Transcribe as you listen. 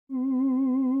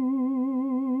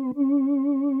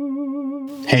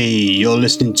Hey, you're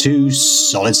listening to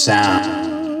Solid Sound.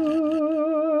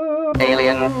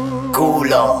 Alien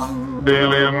cooler.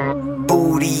 Alien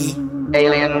booty.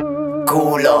 Alien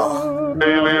cooler.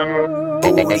 Alien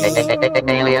booty.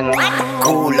 Alien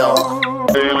cooler.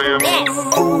 Alien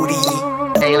booty.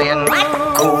 Alien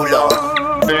cooler.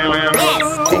 Alien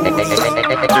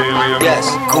yes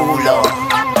cooler.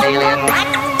 Alien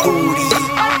booty.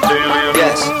 Alien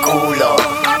yes cooler.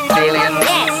 Alien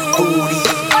booty.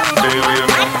 Alien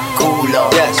cooler.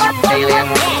 Yes alien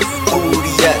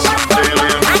booty. Yes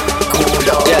alien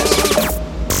cooler. Yes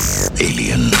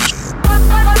aliens.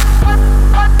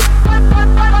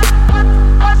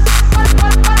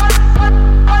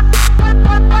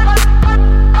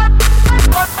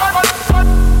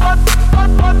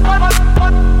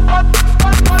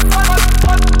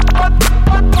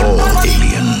 All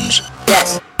aliens.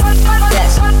 Yes. Yes.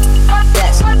 Yes.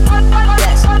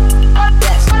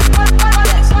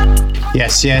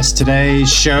 Yes, yes,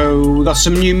 today's show, we got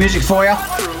some new music for you.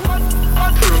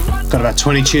 Got about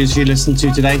 20 tunes for you to listen to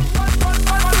today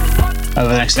over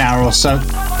the next hour or so.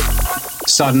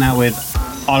 Starting out with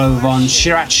Otto von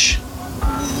Schirach,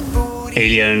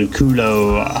 Alien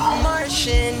Culo.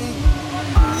 Martian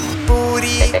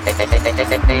booty.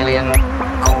 Alien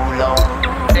cooler.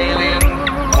 Alien.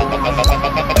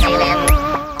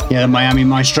 Yeah, the Miami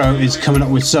Maestro is coming up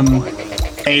with some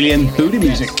alien booty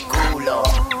music.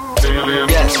 Alien.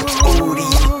 Yes. Booty.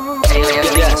 Alien.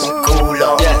 Yes.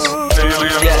 Cooler. Yes.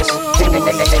 Alien. Yes.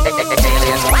 Alien.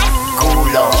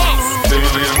 Cooler.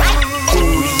 Alien.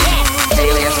 Booty.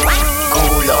 Alien.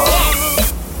 Cooler.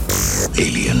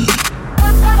 Alien.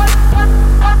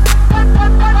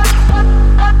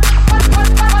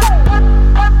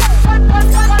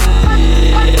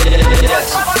 Yes.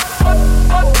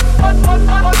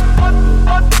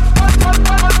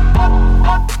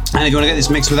 And if you want to get this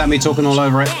mix without me talking all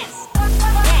over it,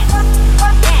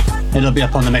 it'll be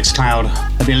up on the Mixcloud.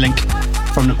 There'll be a link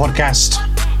from the podcast.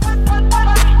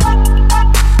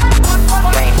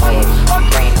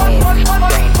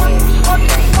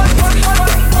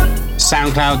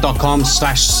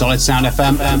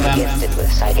 SoundCloud.com/SolidSoundFM. Gifted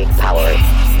with psychic power.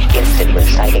 Gifted with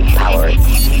psychic power.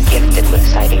 Gifted with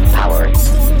psychic power.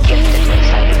 Gifted with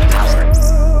psychic power.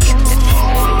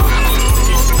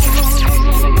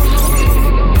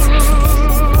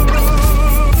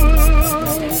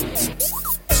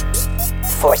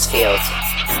 Force fields.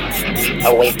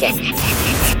 Awaken.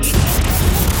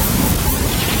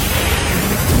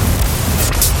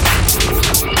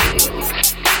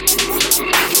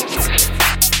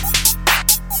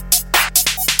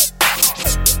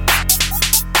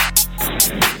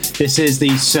 This is the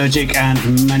Surgic and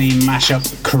Many Mashup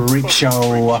Creep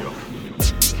Show.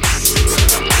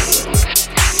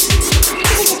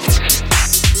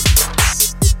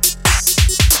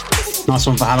 Nice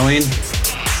one for Halloween.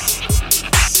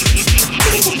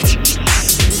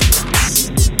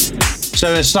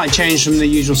 So a slight change from the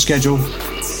usual schedule.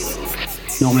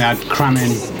 Normally I'd cram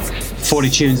in 40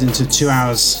 tunes into 2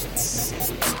 hours.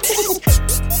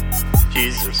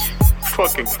 Jesus,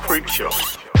 fucking creep show.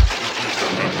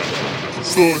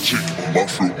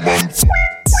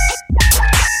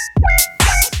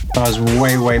 But I was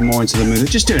way more into the mood of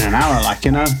just doing an hour, like, you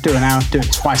know, do an hour, do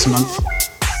it twice a month.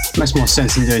 Makes more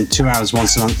sense than doing 2 hours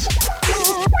once a month.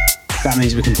 That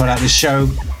means we can put out this show,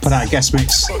 put out a guest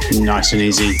mix, nice and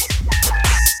easy.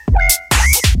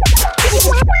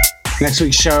 Next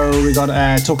week's show, we got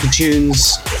Talking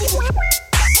Tunes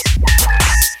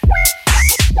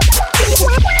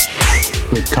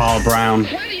with Carl Brown.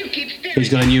 He's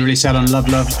got a new release out on Love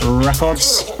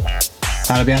Records.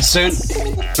 That'll be out soon. And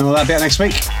that'll be out next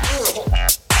week.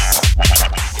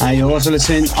 You're also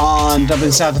listening on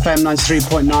Dublin South FM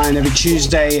 93.9 every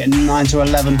Tuesday at 9 to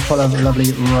 11, full of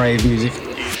lovely rave music.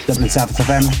 Dublin South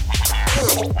FM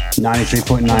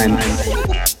 93.9.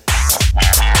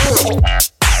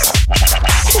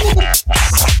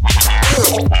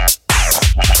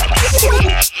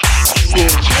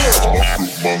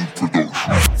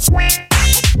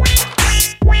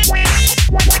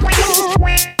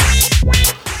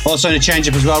 Also to change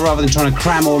up as well, rather than trying to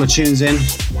cram all the tunes in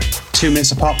 2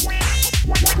 minutes a pop,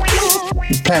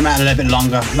 play them out a little bit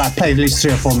longer, like play at least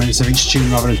 3 or 4 minutes of each tune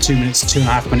rather than 2 minutes,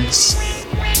 2.5 minutes.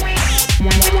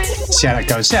 See how that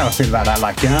goes, see how I feel about that,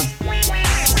 like, you know.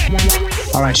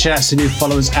 Alright, shout outs to new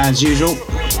followers as usual.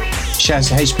 Shout outs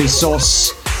to HP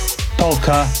Source,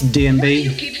 Polka, DMB,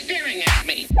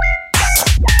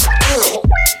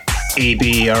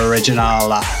 EB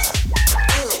Original,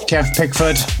 Kev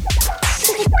Pickford,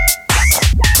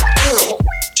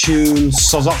 Tune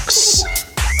Sozox,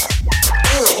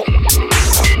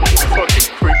 Fucking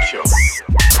creep show.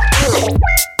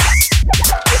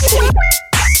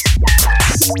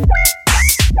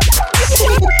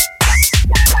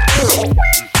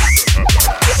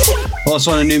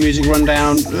 Also on a new music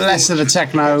rundown, less of the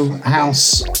techno,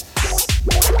 house.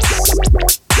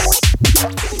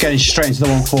 Getting straight into the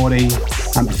 140,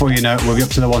 and before you know it, we'll be up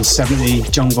to the 170,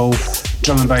 jungle,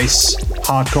 drum and bass,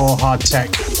 hardcore, hard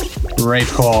tech,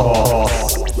 ravecore.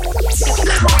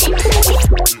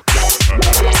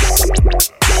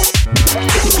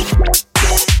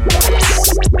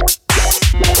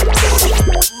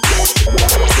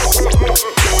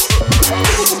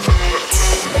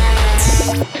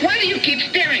 Why do you keep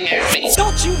staring at me?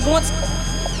 Don't you want...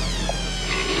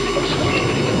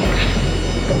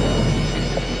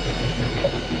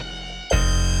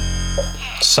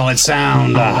 Solid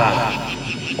sound.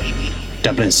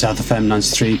 Dublin South FM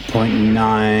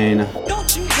 93.9.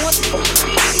 Don't you want...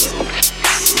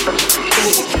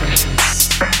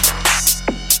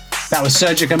 That was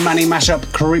Surgic and Manny mashup.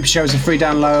 Creep Show's a free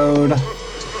download.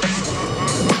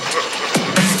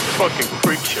 Fucking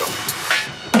creep show.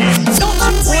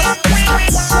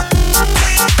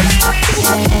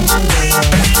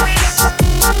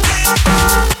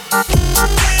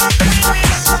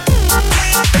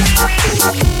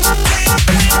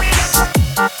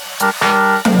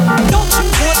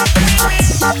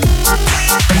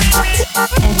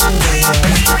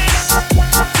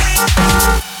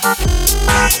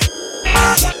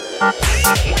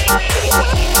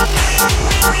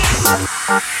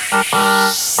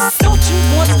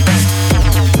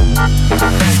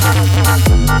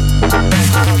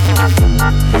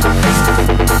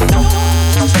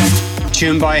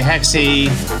 Tune by Hexy,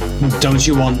 Don't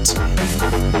You Want? Don't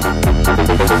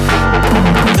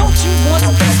you want...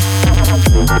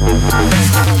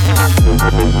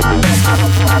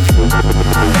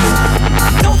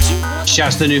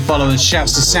 Shouts to the new followers,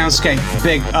 shouts to Soundscape,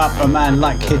 big up a man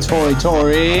like Hitori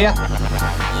Tori.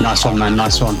 Nice one, man,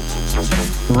 nice one.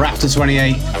 Raptor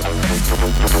 28,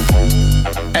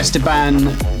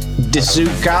 Esteban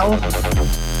Disugal,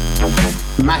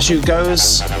 Mashu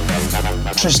Goes,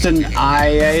 Tristan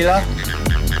Ayala,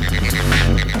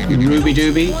 Ruby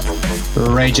Doobie,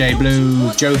 Ray J Blue,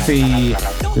 Jofi,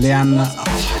 Leanne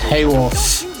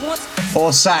Hayworth,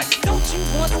 Orsak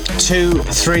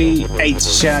 238,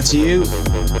 shout out to you.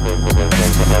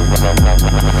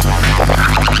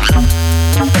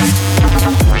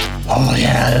 Oh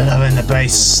yeah, loving the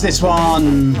bass. This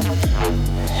one,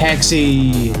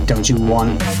 Hexy, Don't You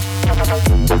Want?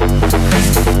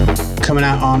 Coming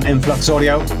out on Influx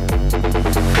Audio.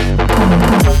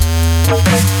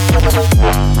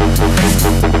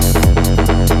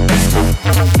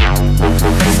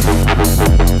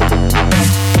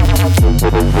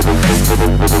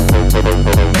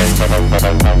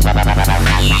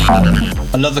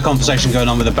 I love the conversation going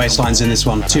on with the bass lines in this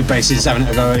one. Two basses having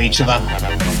a go at each other.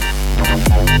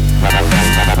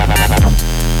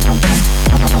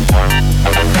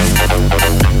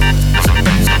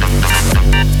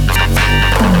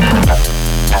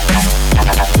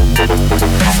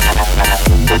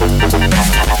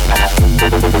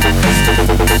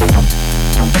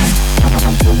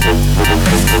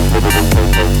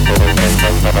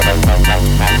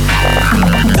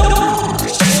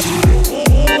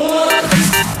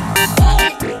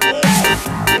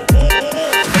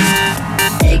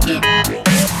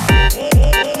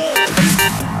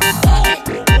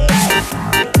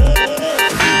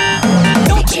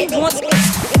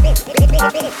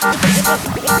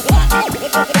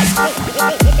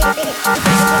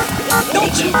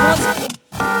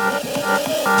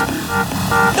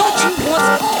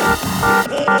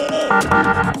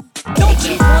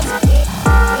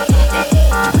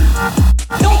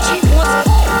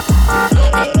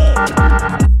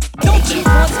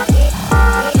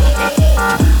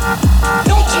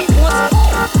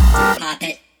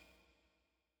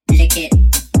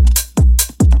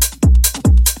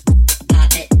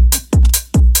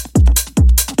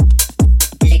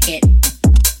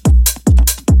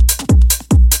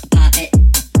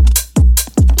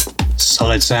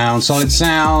 Solid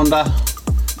sound.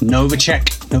 Novacek,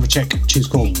 tune's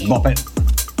called Bop It.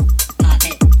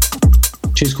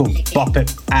 Tune's called Bop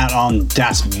It, out on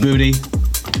Das Booty.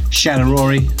 Shout out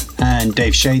Rory and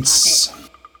Dave Shades.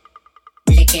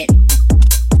 Lick it,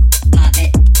 pop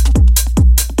it,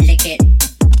 lick it,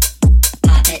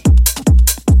 pop it,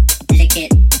 lick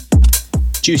it.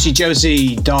 Juicy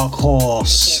Josie, Dark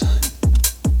Horse,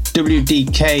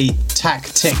 WDK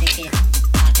Tactic.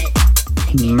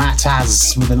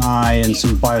 Mataz with an I and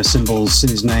some biosymbols in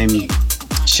his name.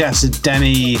 Shouts to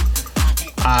Demi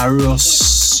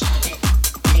Arus.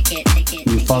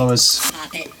 New followers.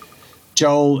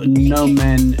 Joel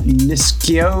Nomen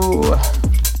Niskio.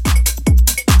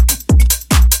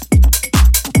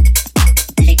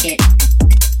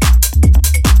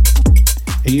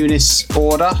 Eunice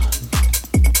Order.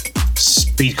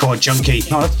 Speedcore Junkie.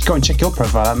 Oh, let's go and check your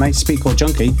profile out, mate. Speedcore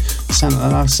Junkie. Sound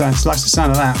likes the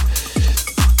sound of that.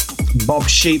 Bob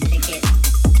Sheep.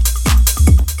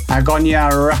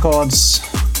 Agonia Records.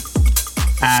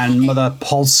 And Mother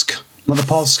Polsk. Mother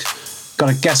Polsk. Got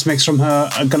a guest mix from her.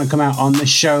 Going to come out on the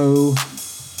show.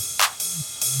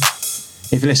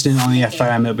 If you're listening on the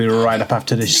FM, it'll be right up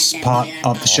after this part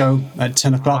of the show at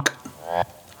 10 o'clock.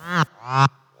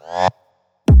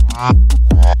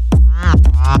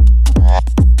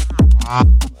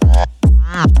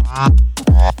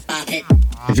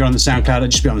 If you're on the SoundCloud, it'll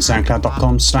just be on the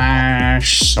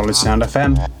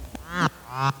soundcloud.com/solidsoundfm.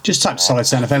 Just type Solid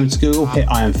Sound FM into Google, hit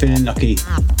I Am Feeling Lucky.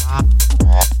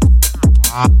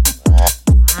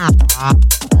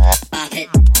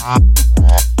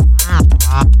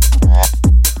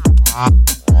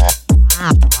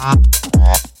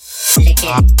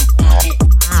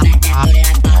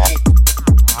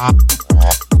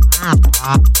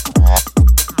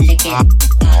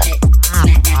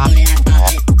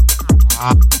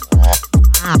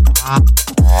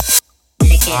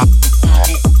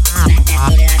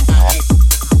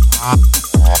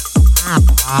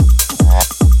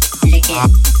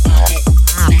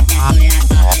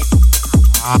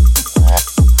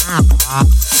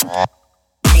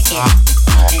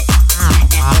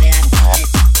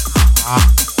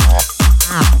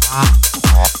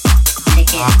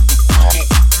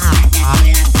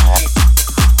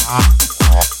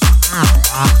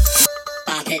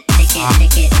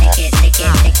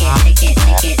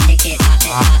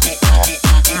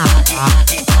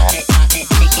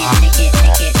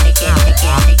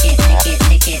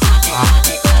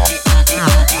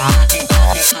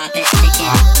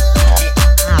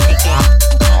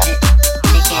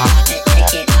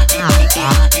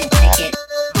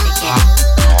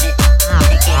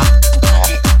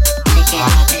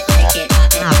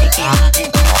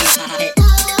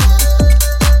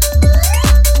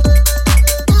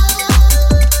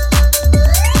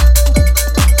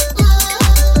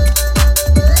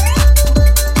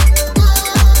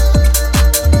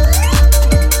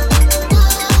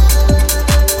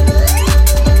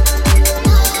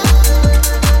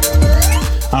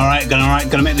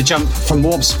 Gonna make the jump from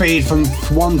warp speed from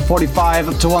 145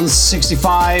 up to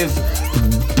 165.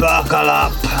 Buckle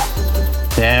up.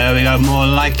 There we go, more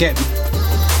like it.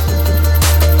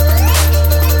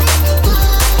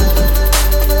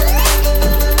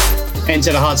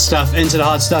 Into the hard stuff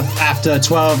after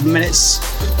 12 minutes.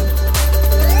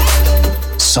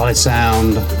 Solid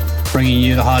Sound, bringing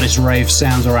you the hardest rave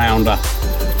sounds around.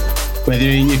 Whether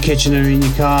you're in your kitchen or in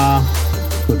your car,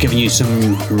 we're giving you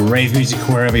some rave music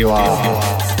wherever you are.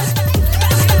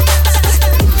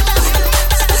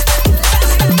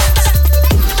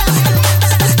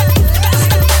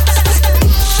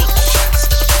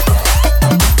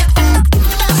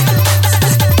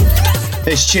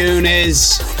 This tune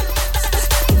is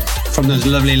from those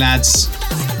lovely lads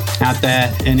out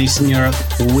there in Eastern Europe.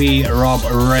 We Rob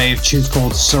Rave. Tune's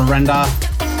called Surrender.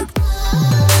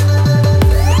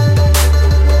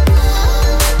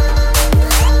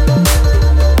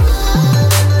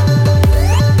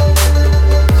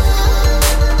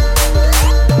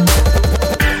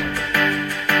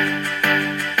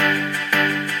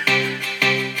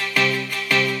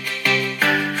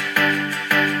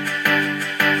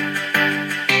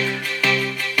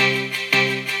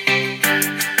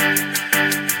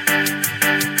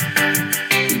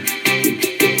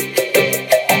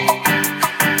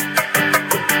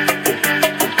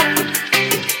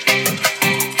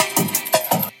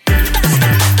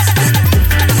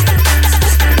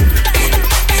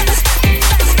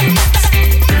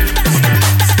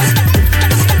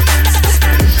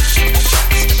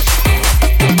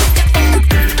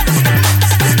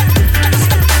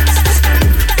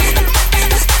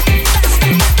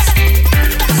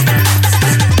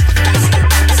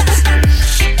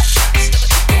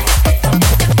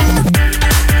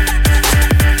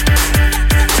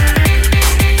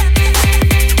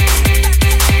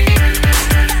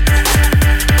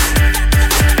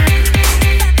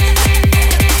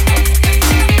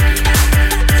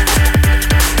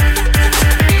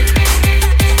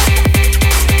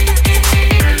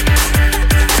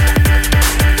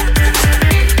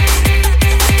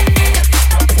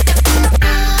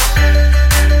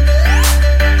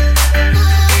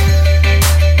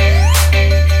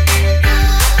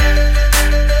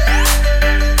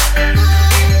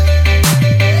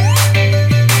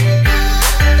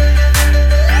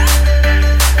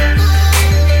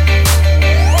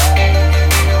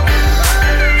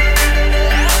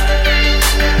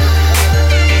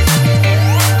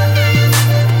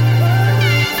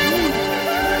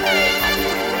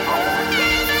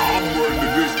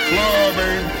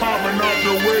 ain't popping up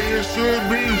the way it should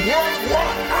be. What?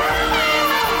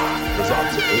 Cause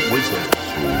wait a second. So,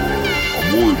 I'm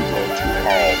worried about you.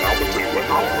 I'm gonna tell you what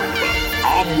I'm worried about.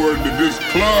 I'm worried that this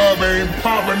club ain't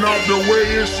popping up the way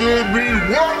it should be.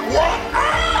 What?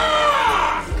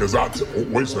 Cause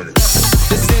wait a second.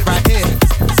 This is it right here.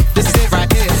 This is it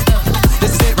right here.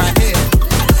 This is it right here.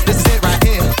 This is it right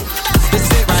here. This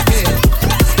is it right here.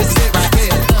 This is it right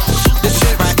here. This is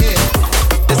it right here.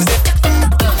 This is it.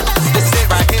 This is it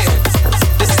right here.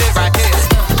 This is it right here.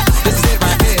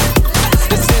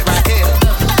 This is it right here.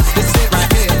 This is it right here.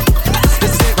 This is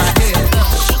it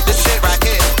right here.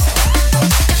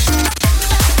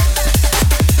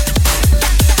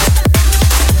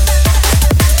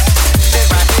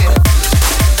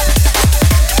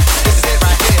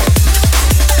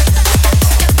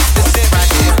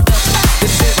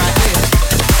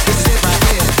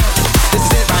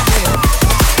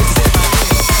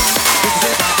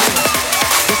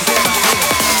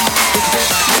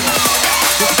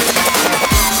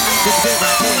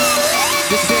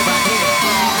 This is it right here.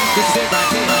 This is it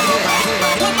right here.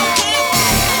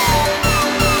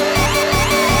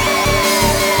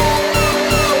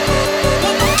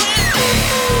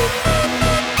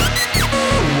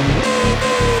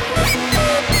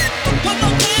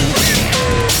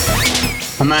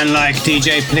 A man like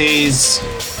DJ Please.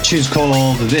 Tune's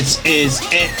called This Is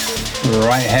It.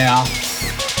 Right here.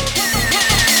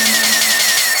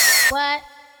 What?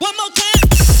 One more time.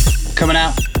 Coming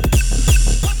out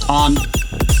on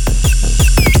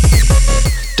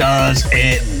Does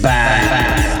It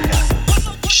Bang.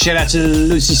 Shout out to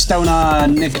Lucy Stoner,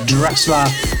 Nick Drexler,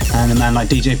 and a man like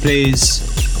DJ Please.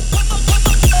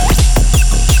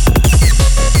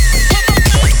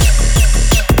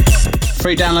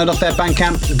 Free download off their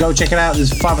Bandcamp. Go check it out.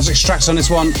 There's 5 or 6 tracks on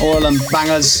this one. All of them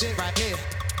bangers.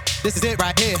 This is it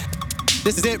right here.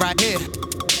 This is it right here.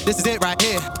 This is it right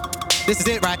here. This is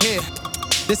it right here.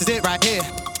 This is it right here.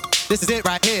 This is it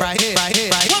right here. Right here. Right here.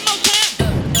 Right. One more time.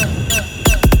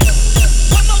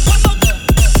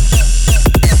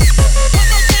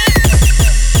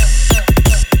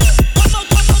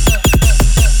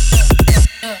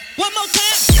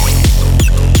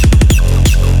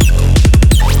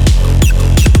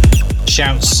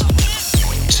 Shouts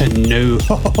to new,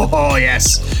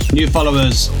 new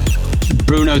followers: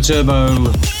 Bruno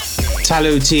Turbo,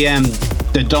 Talu TM,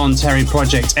 The Don Terry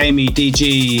Project, Amy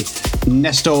DG,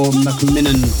 Nestor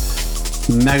McMinnon,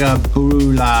 Mega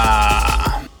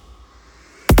Brula,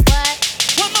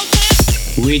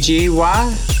 Ouija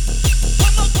Wa,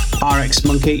 RX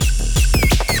Monkey.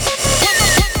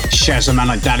 Shouts to a man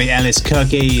like Daddy Ellis,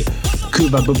 Kirky,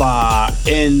 Kuba Buba,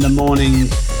 In the Morning,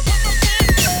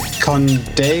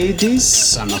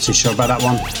 Condadis, I'm not too sure about that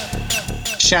one.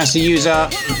 Shouts to user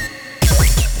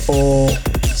for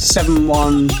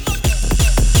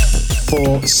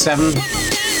 7147.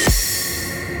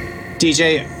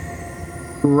 DJ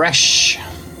Resh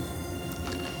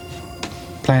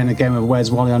playing a game of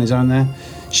Where's Wally on his own there.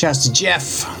 Shouts to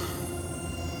Jeff,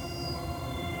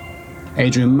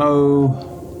 Adrian Moe,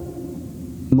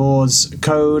 Moore's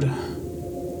Code,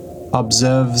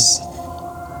 Observes.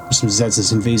 Some Z's and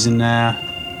some V's in there.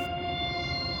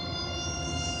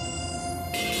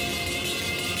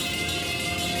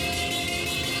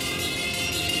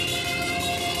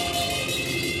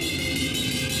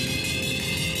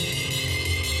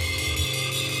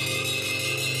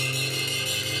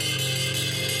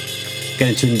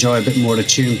 Getting to enjoy a bit more of the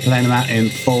tune, playing them out in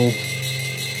full,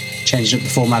 changing up the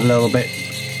format a little bit.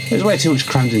 There's way too much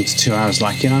crammed into 2 hours,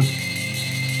 like, you know.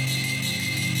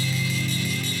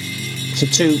 So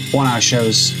 2 1-hour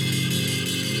shows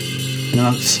in a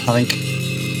month, I think,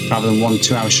 rather than 1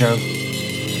 2-hour show.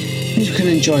 And you can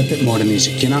enjoy a bit more of the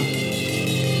music, you know.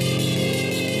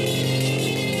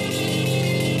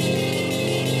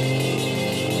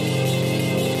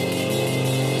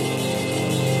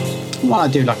 While I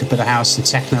do like a bit of house and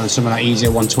techno and some of that easier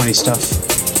 120 stuff,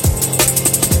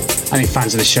 I think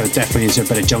fans of the show definitely into a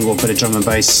bit of jungle, a bit of drum and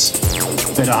bass,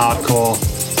 a bit of hardcore.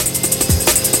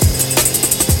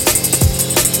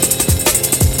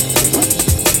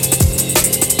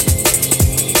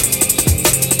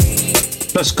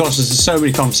 Plus, of course, there's so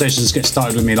many conversations get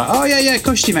started with me like, oh yeah,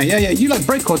 Kushti mate, yeah, you like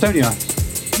breakcore, don't you?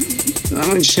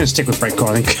 I'm just going to stick with breakcore,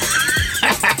 I think.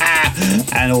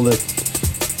 And all the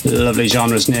lovely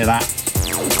genres near that.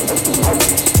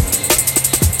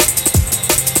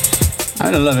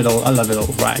 I love it all,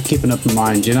 right, keeping up in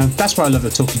mind, you know. That's why I love the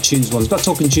Talking Tunes ones. Got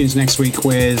Talking Tunes next week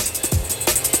with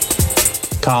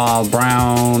Carl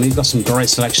Brown. He's got some great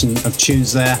selection of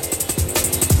tunes there.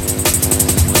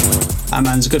 Man,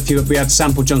 there's a good few. We had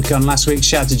Sample Junkie on last week.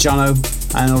 Shout out to Jono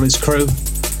and all his crew.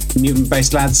 Mutant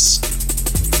Bass Lads.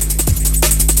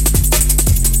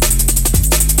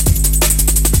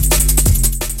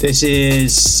 This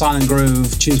is Silent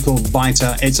Groove, tune's called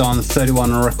Biter. It's on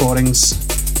 31 Recordings.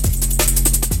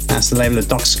 That's the label of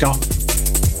Doc Scott.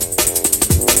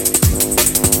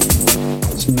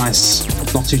 Some nice,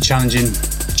 not too challenging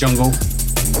jungle.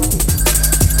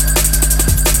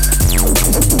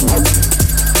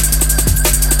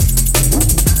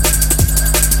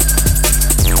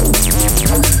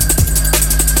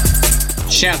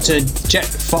 Shout to Jet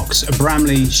Fox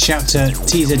Bramley, shout to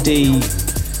Teaser D,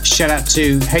 shout out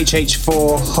to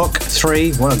HH4 Hook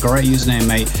 3, what a great username,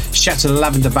 mate. Shout to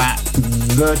Lavender Bat,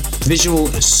 Visual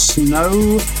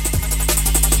Snow.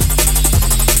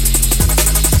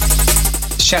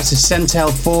 Shout to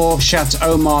Centel 4, shout to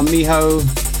Omar Miho,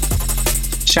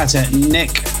 shout to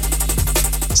Nick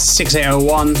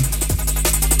 6801.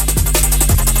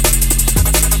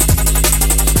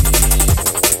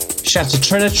 Shout to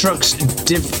Trailer Trucks,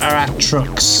 Divarat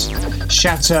Trucks.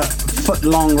 Shout to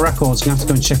Footlong Records, gonna have to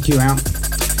go and check you out.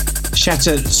 Shout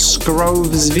to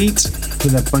Skrovsvit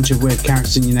with a bunch of weird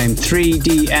characters in your name.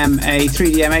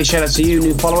 3DMA, shout out to you,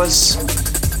 new followers.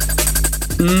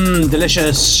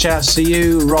 Delicious, shout out to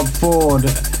you, Rob Ford,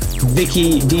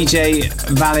 Vicky, DJ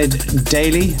Valid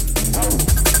Daily,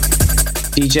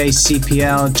 DJ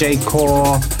CPL, J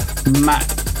Core, Matt,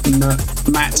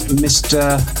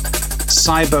 Mr.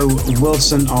 Cybo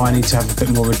Wilson. Oh, I need to have a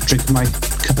bit more of a drink of my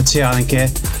cup of tea, I think, here,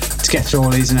 to get through all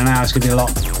these in an hour. It's going to be a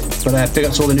lot. But big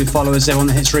up to all the new followers, everyone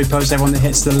that hits repost, everyone that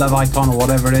hits the love icon or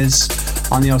whatever it is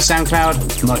on the old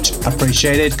SoundCloud. Much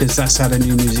appreciated, because that's how the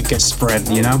new music gets spread,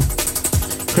 you know.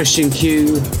 Christian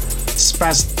Q,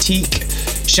 Spastique,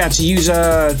 shout to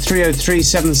user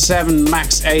 30377,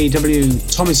 Max AW,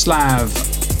 Tomislav,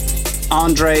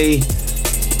 Andrei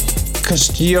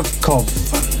Kostyevkov,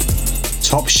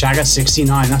 Top Shagger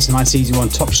 69, that's a nice easy one.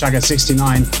 Top Shagger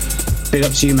 69, big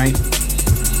up to you, mate.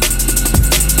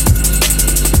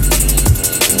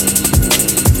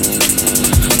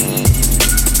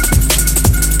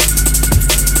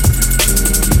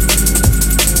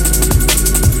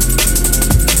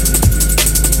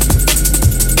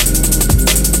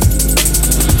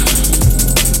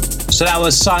 So that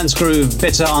was Silent Groove,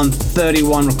 Bitter on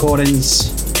 31 Recordings.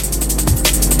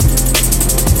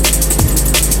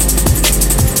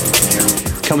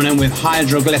 Coming in with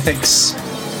Hydroglyphics,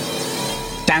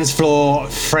 dance floor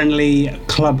friendly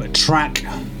club track.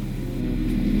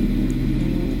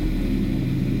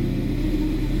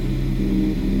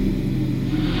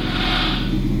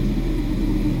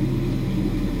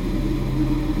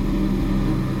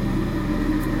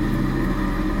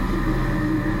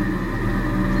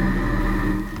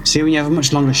 See, when you have a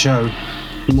much longer show,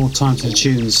 more time to the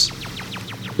tunes,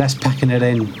 less packing it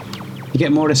in, you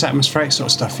get more of this atmospheric sort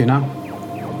of stuff, you know?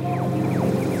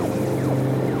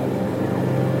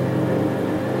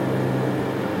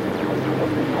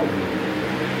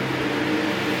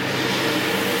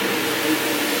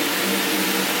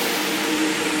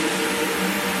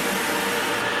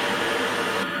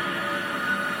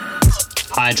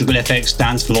 Hydroglyphics,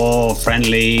 dance floor,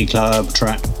 friendly club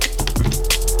track.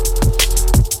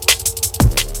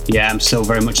 Yeah, I'm still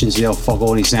very much into the old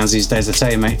foghorny sounds these days, I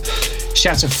tell you, mate.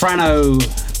 Shout to Frano.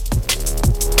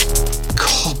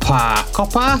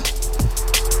 Copper?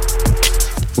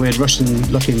 Weird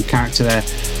Russian-looking character there.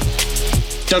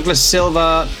 Douglas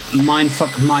Silva,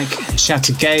 Mindfuck Mike. Shout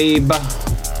to Gabe.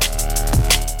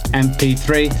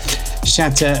 MP3.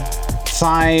 Shout to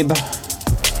Thibe.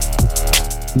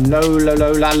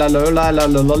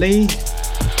 Lolly.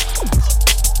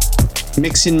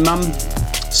 Mixing Mum.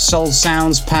 Soul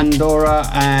Sounds, Pandora,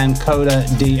 and Coda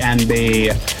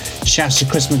D&B. Shouts to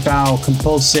Chris McDowell,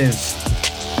 Compulsive,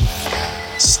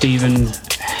 Stephen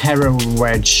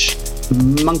Herowedge,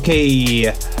 Monkey,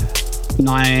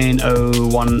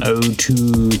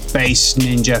 90102, Bass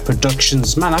Ninja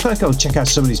Productions. Man, I've got to go check out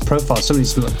some of these profiles. Some of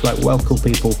these look like well cool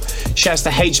people. Shouts to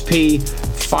HP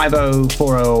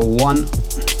 50401.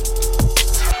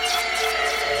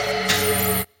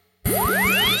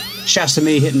 Shouts to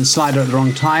me hitting the slider at the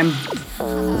wrong time.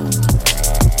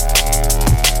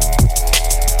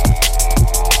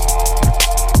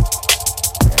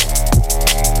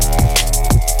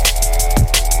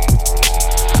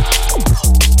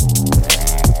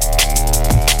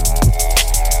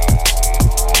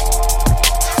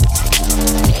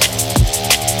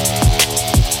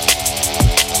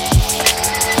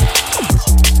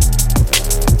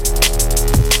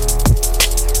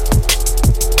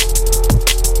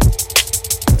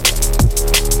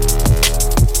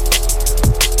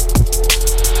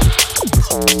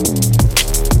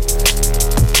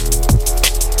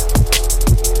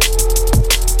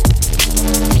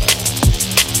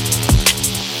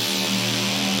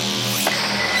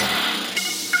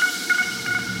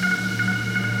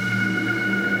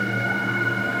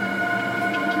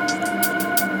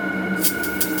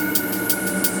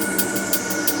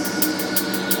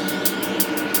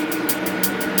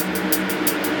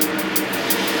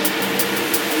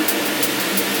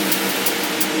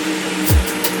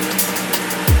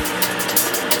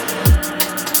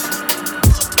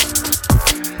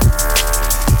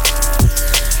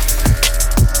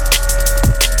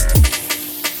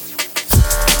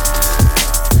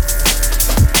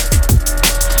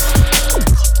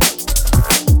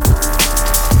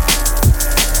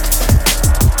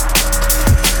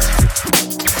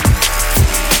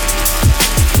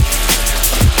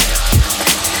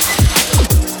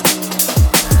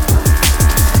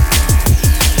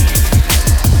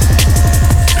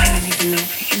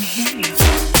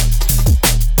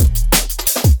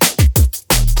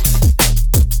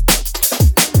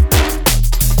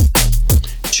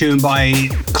 tune by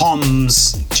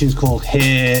Comms. The tune's called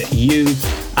Hear You,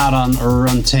 out on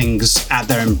Runtings out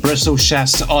there in Bristol.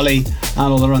 Shouts to Ollie and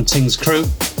all the Runtings crew.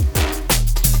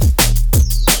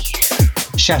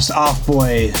 Shouts to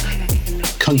Arfboy,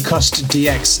 Concussed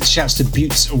DX. Shouts to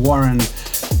Buttes Warren,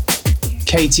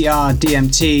 KTR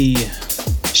DMT.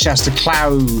 Shouts to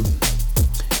Clow,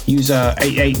 user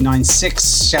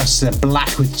 8896. Shouts to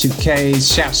Black with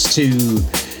 2Ks. Shouts to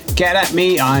Get At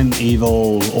Me, I'm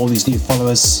Evil. All these new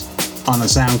followers on the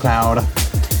SoundCloud.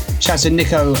 Shouts to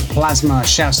Nico Plasma.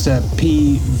 Shouts to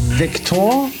P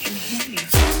Victor.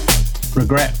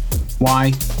 Regret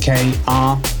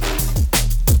YKR.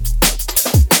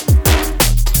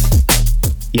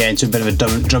 Yeah, into a bit of a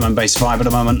drum and bass vibe at the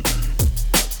moment.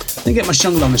 Didn't get much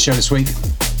jungle on the show this week.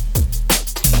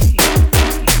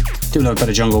 Do love a bit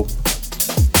of jungle.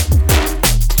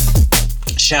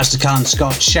 Shouts to Khan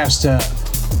Scott. Shouts to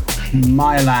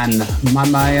Myalan.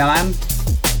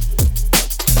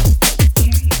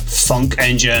 Funk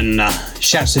Engine.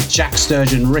 Shouts to Jack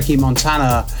Sturgeon, Ricky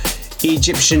Montana,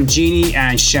 Egyptian Genie,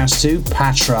 and shouts to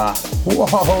Patra.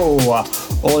 Whoa!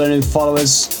 All the new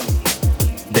followers.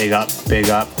 Big up, big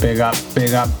up, big up,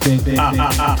 big up, big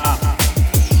up.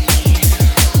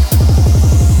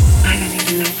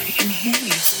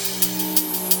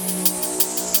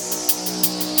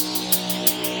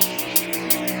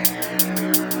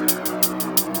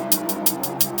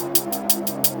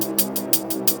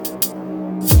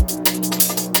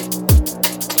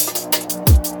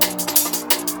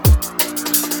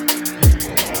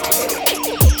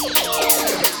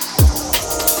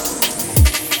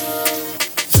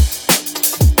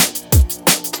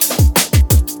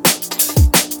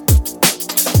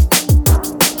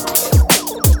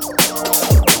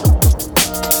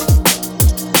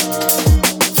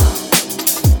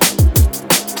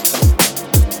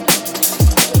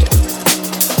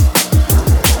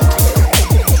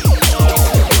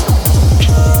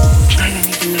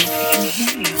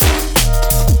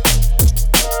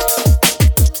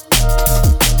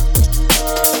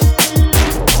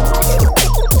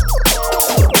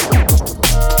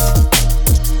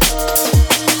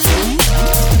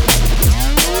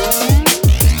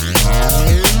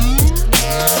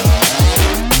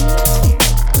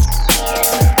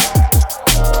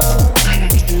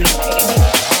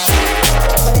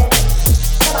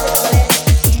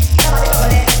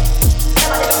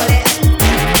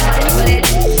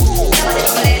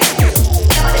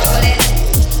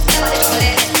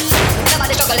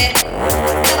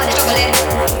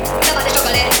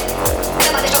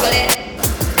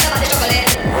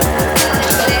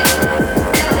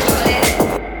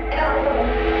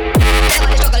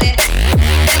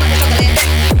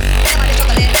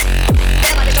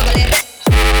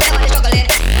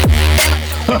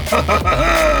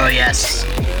 Yes.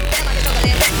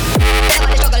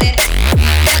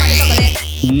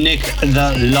 Nick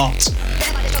the Lot.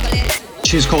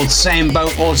 She's called Same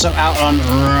Boat, also out on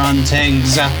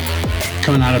Runtings.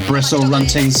 Coming out of Bristol,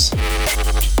 Runtings.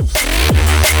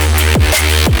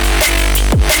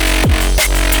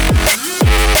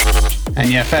 And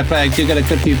yeah, fair play, I do get a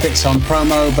good few bits on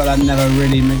promo, but that never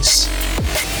really makes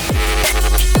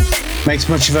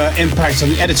much of an impact on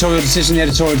the editorial decision. The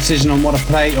editorial decision on what to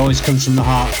play always comes from the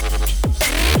heart.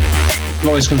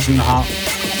 Always comes from the heart.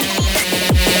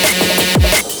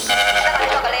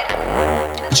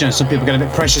 But, you know, some people get a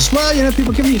bit precious. Well, you know,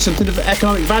 people giving you something of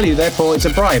economic value, therefore it's a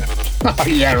bribe.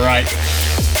 Yeah, right.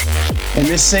 In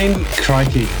this scene,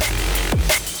 crikey.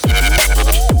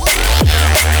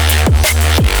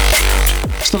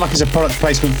 It's not like it's a product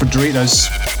placement for Doritos.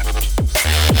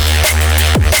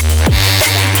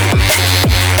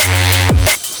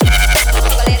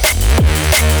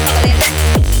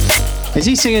 Is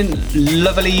he singing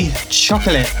Lovely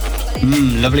Chocolate?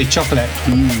 Lovely chocolate.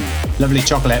 Lovely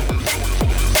chocolate.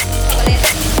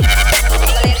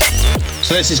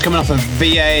 So this is coming off of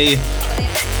VA,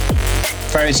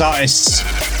 various artists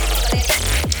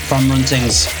from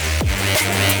Runtings.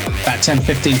 About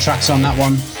 10-15 tracks on that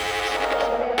one.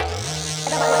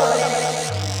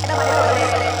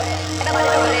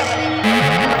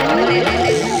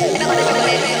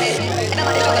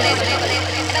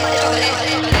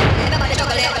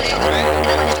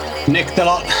 Nick the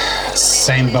Lot,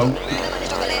 Same Boat.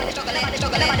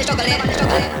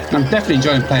 I'm definitely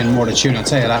enjoying playing more of the tune, I'll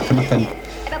tell you that for nothing.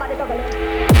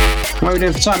 What are we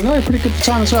doing for time? No, pretty good for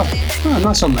time as well. Oh,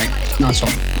 nice one, mate. Nice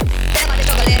one.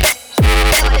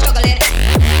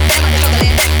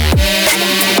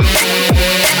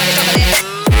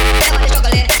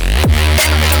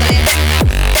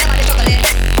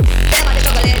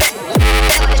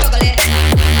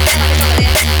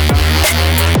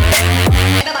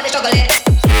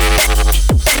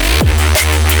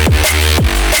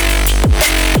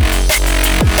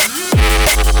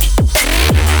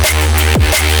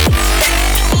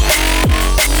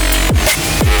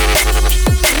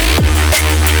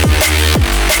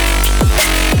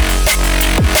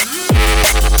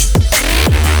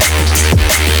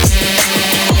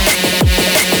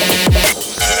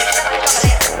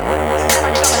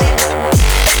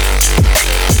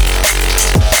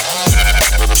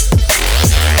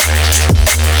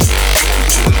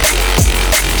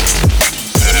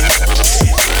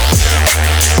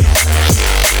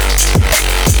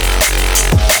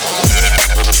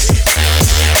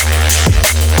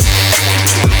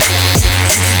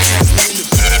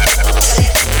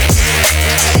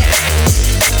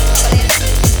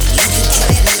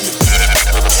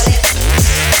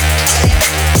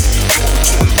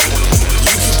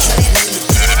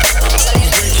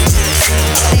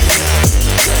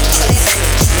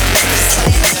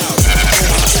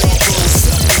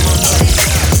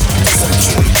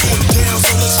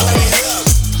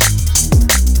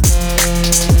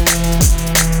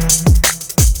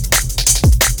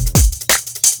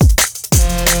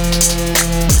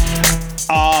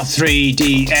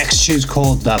 R3DX, tune's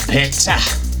called The Pit.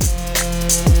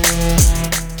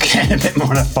 Getting a bit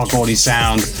more of a fuck-ally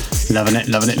sound. Loving it,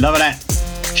 loving it, loving it.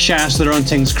 Shout out to the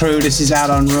Runtings crew. This is out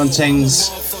on Runtings.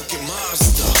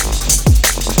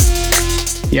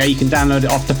 Yeah, you can download it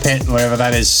off The Pit, wherever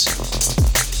that is.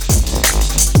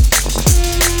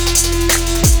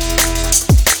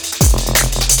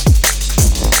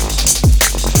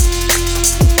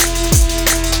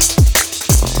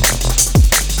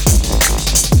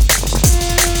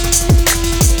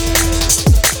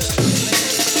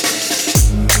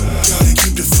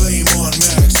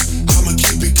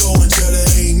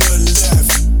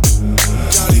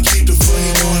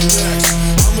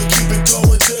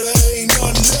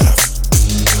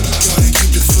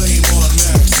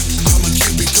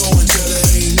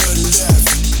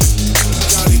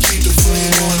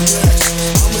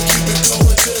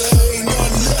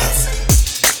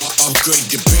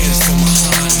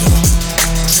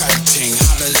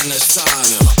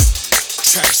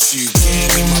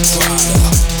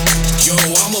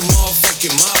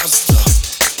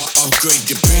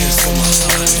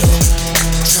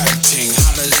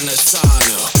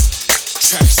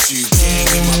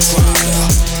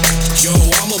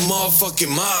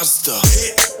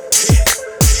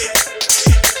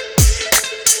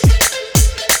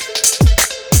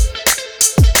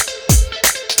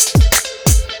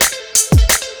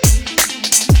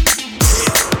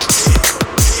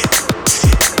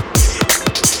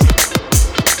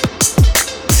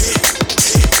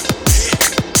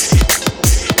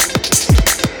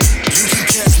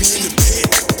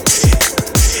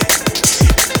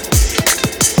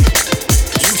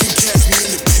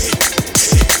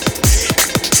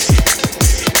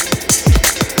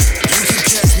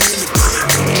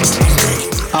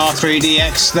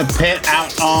 R3DX, The Pit,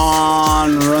 out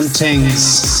on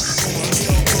Runtings.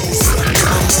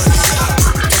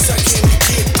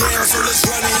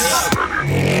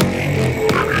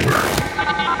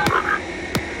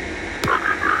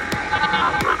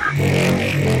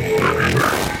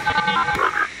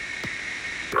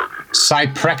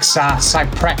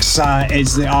 Cyprexa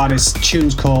is the artist.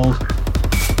 Tune's called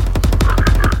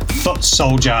Foot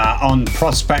Soldier on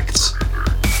Prospect.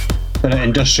 Bit of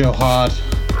industrial hard.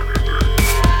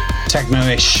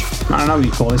 Techno-ish. I don't know what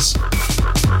you call this.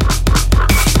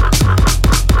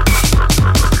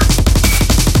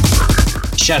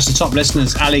 Shouts to top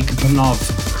listeners: Ali Kapanov,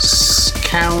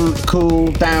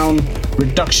 Cool Down,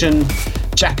 Reduction,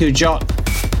 Jaku Jot,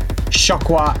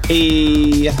 Shokwa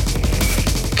E,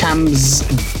 Cams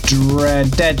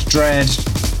Dead Dread,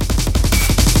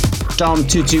 Dom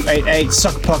 2288,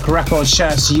 Suckpuck Records.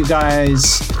 Shouts to you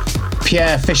guys: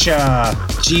 Pierre Fisher,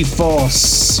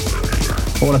 G-Force.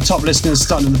 All the top listeners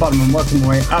starting at the bottom and working their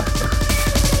way up.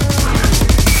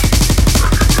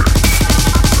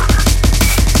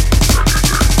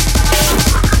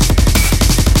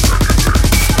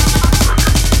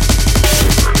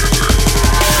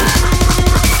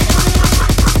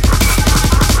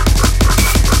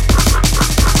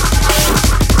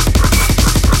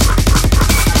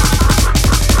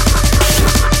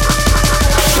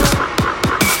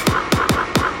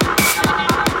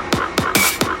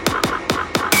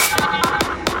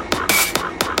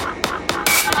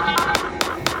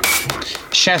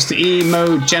 Shouts to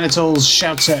Emo Genitals,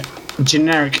 shout to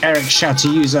Generic Eric, shout to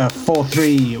user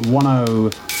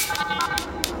 4310.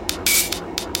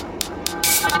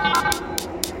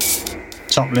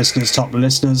 Top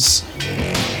listeners.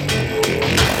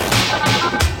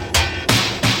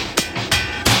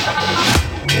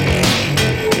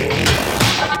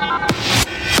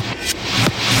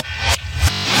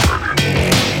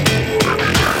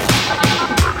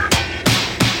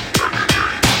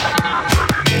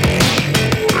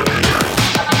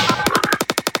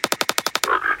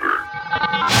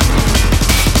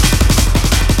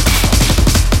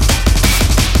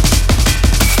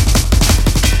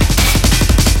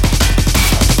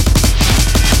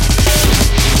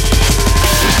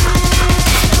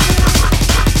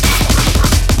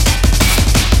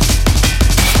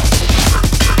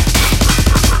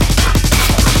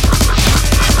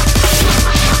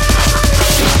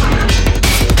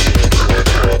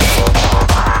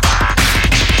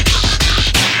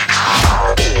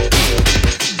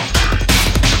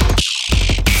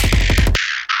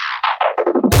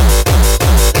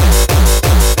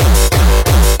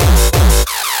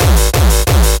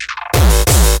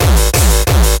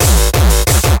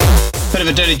 A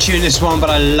dirty tune this one, but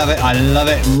I love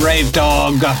it. Rave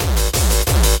Dog.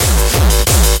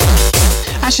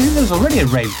 Actually, I think there was already a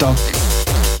Rave Dog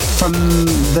from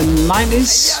the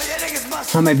 90s.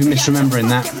 I may be misremembering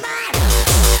that.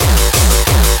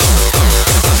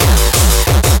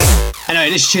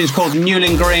 Anyway, this tune's called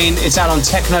Newlyn Green. It's out on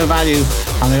Techno Value,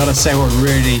 and I gotta say what I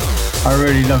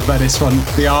really love about this one,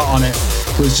 the art on it,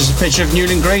 was just a picture of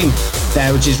Newlyn Green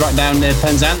there, which is right down near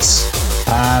Penzance.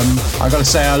 I gotta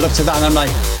say, I looked at that and I'm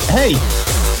like, hey,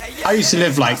 I used to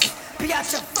live like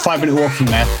 5-minute walk from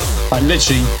there, like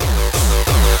literally.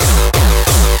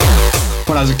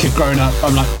 When I was a kid growing up,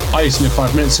 I'm like, I used to live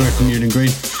 5 minutes away from Newlyn Green.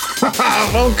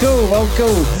 well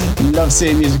cool. Love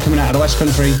seeing music coming out of the West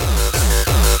Country.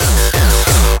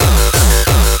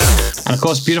 And of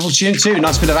course, beautiful tune too.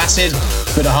 Nice bit of acid,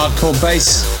 bit of hardcore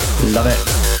bass. Love it.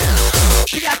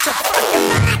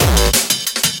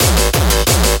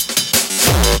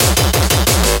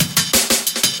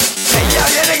 Hey yo,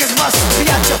 you niggas must be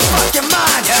out your fucking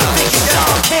mind. Thinking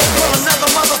y'all can't pull another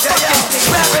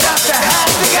motherfucking rabbit out the hat.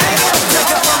 Think I ain't gonna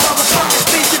pick up my motherfucking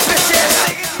speech, you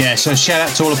bitches. Yeah, so shout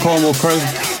out to all the Cornwall crew.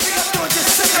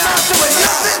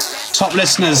 Top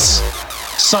listeners.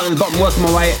 Starting at the bottom, working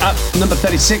my way up. Number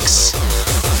 36.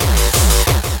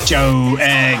 Joe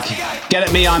Egg. Get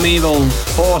at me, I'm evil.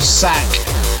 Orsak.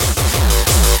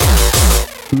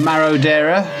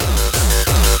 Marodera.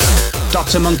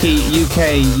 Dr. Monkey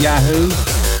UK Yahoo.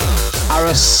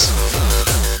 Aris.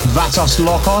 Vatos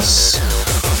Lokos.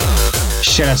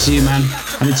 Shout out to you, man.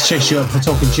 I need to chase you up for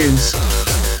talking tunes.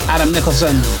 Adam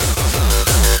Nicholson.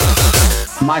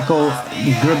 Michael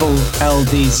Gribble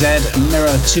LDZ,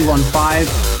 Mirror 215,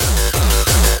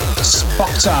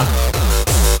 Spotter,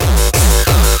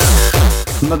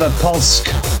 Mother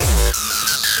Polsk.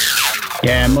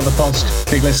 Yeah, Mother Polsk,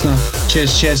 big listener.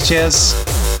 Cheers.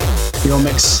 Your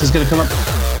mix is going to come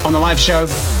up on the live show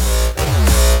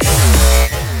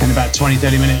in about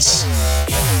 20-30 minutes.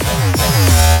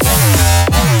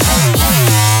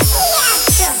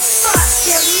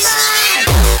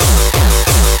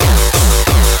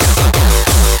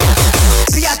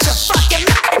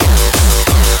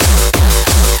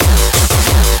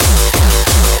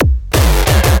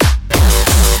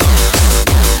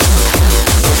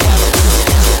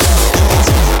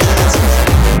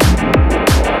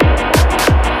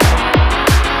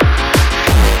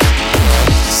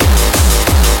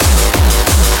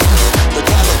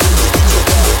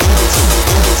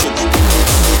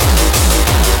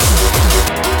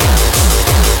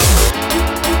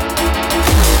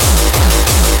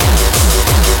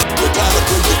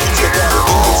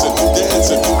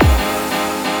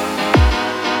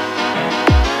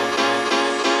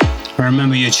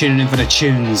 Remember, you're tuning in for the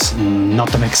tunes, not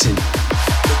the mixing. The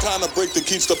kind of break that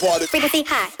keeps the party. Frequency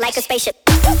high, like a spaceship.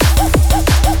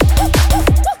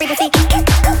 Frequency.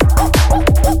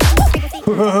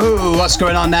 What's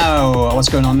going on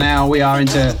now? We are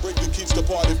into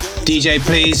DJ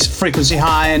Please, Frequency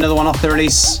High, another one off the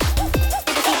release.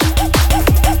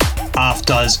 Off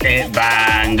Does It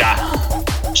Bang.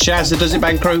 Shouts to Does It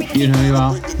Bang crew, you know who you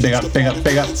are. Big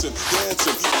up.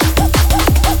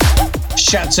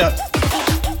 Shouts up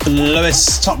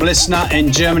Lewis, top listener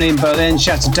in Germany, in Berlin.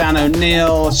 Shout to Dan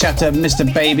O'Neill. Shout to Mr.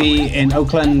 Baby in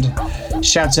Oakland.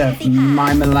 Shout to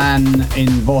My Milan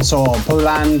in Warsaw,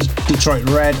 Poland. Detroit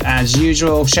Red as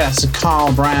usual. Shout to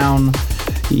Carl Brown.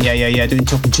 Yeah. Doing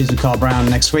talking tunes with Carl Brown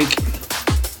next week.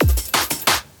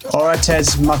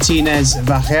 Orates Martinez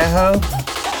Vallejo.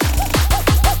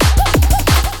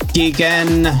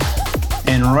 Gigan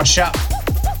in Russia.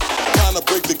 Kind of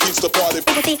break that keeps the party.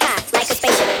 Frequency high, like a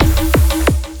spaceship.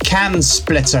 Can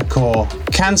Splitter Core,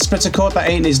 that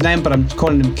ain't his name, but I'm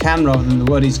calling him Can rather than the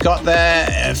word he's got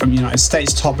there. From United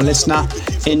States, top listener,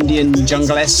 Indian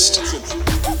junglist.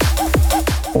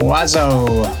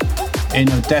 Wazo in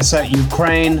Odessa,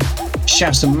 Ukraine.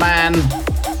 Shouts to Man.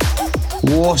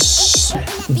 Wars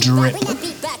Drip,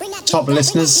 top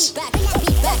listeners.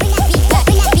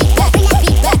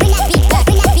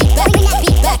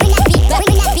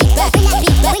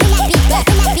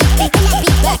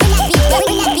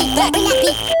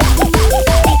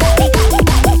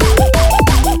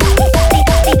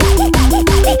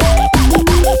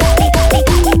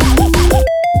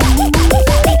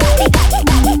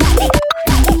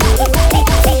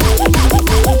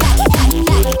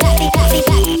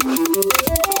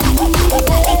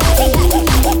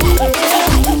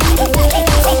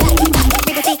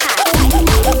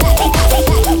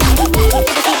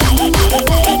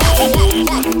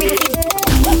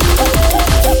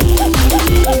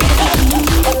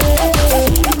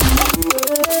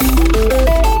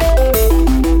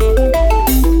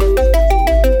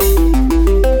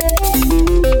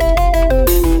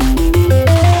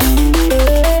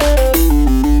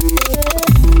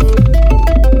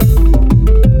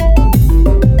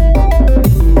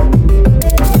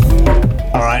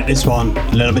 This one,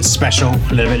 a little bit special,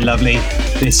 a little bit lovely.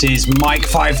 This is Mike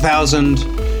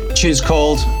 5000. Tune's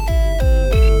called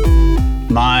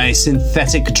My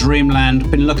Synthetic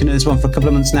Dreamland. Been looking at this one for a couple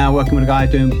of months now, working with a guy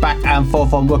doing back and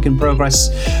forth on Work in Progress.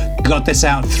 Got this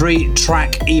out,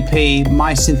 3-track EP,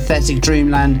 My Synthetic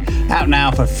Dreamland, out now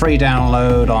for free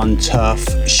download on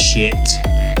Tough Shit.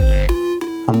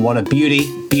 And what a beauty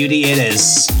it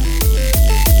is.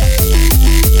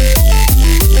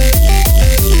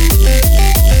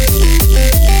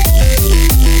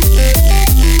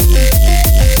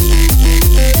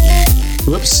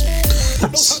 Whoops.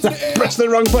 Press the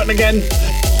wrong button again.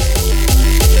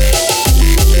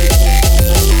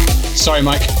 Sorry,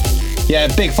 Mike. Yeah,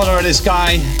 big follower of this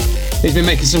guy. He's been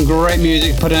making some great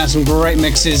music, putting out some great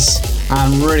mixes,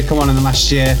 and really come on in the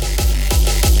last year.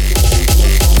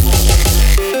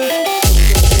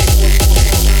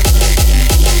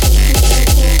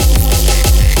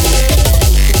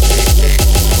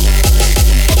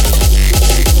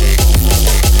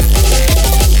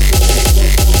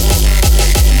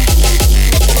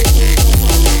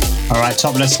 Alright,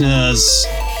 top listeners.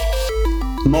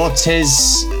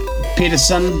 Mortis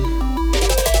Peterson,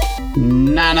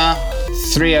 Nana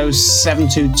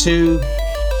 30722.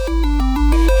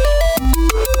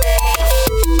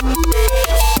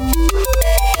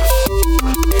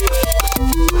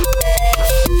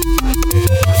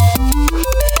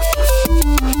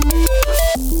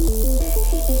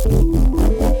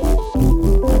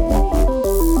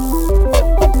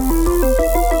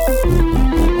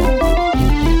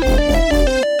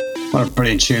 What a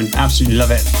brilliant tune, absolutely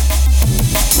love it.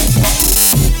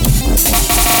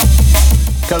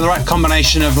 Got the right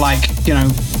combination of, like, you know,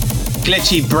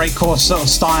 glitchy breakcore sort of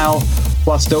style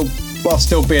while still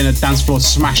being a dance floor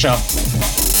smasher.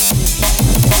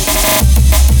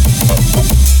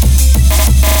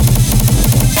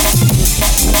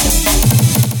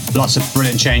 Lots of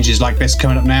brilliant changes like this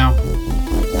coming up now.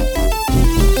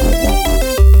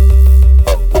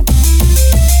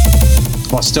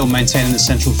 While still maintaining the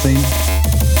central theme.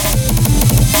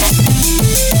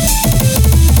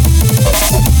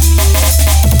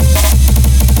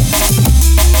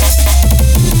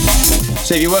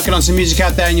 So if you're working on some music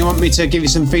out there and you want me to give you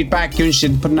some feedback, you're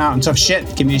interested in putting out on Tough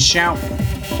Shit, give me a shout.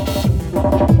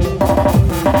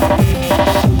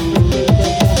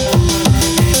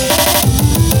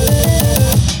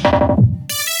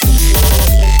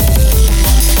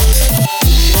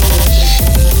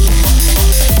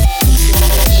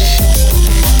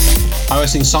 I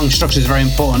always think song structure is very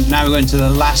important. Now we're going to the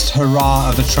last hurrah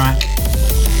of the track.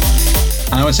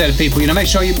 And I always say to people, you know, make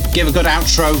sure you give a good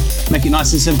outro, make it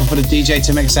nice and simple for the DJ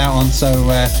to mix out on. So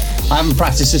I haven't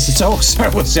practiced this at all, so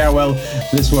we'll see how well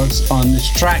this works on this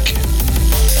track.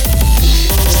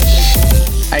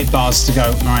 8 bars to go.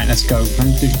 All right, let's go.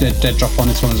 Let's do the dead drop on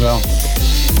this one as well.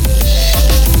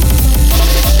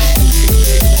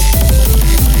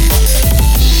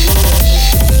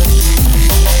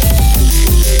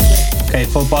 Okay,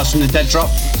 4 bars from the dead drop.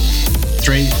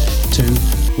 3, 2,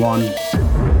 1.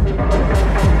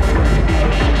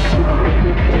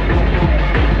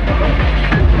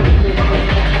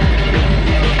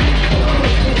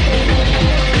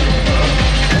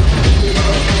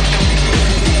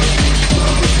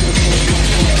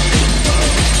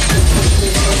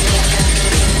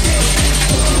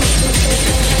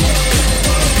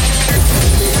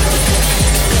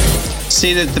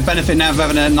 See the benefit now of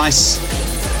having a nice,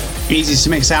 easy to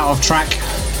mix out of track.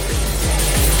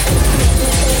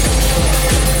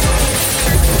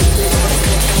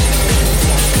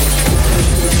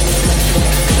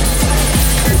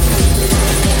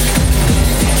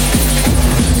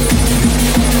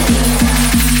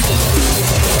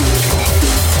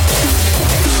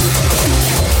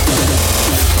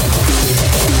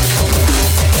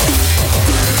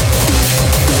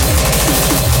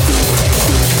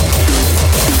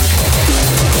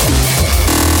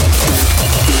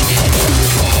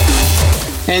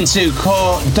 Into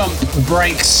core dump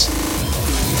breaks.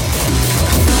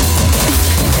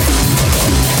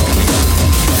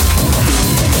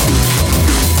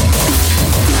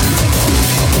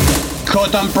 Core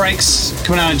dump breaks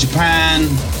coming out of Japan.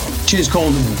 Tune's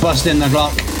called Bustin' the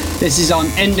Glock. This is on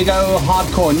Indigo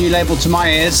Hardcore, new label to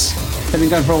my ears. They've been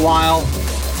going for a while.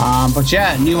 But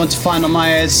yeah, new one to find on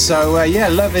my ears. So yeah,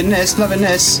 loving this.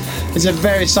 It's a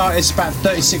very solid, it's about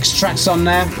 36 tracks on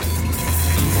there.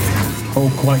 All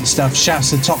quality stuff. Shouts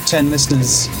to top 10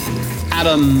 listeners.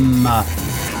 Adam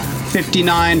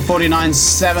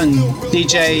 59497,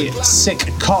 DJ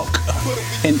Sick Cock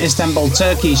in Istanbul,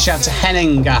 Turkey. Shout to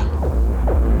Henning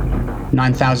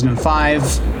 9005,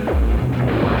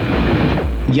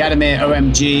 Yadimir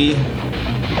OMG,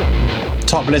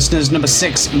 top listeners. Number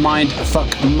 6, Mind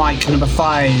Fuck Mike. Number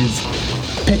 5,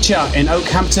 Pitcher in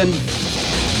Oakhampton,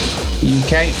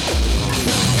 UK.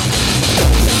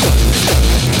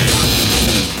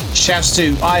 Shouts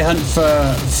to I Hunt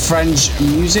for French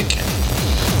Music,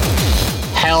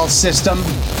 Hell System,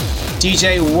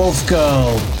 DJ Wolf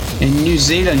Girl in New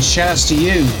Zealand. Shouts to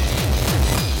you.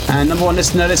 And number 1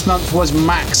 listener this month was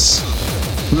Max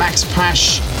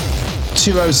Pash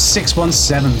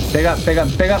 20617. Big up, big up,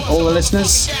 big up all the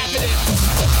listeners.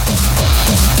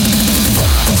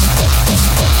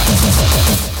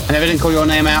 And if I didn't call your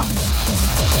name out,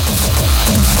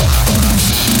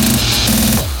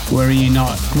 worry ye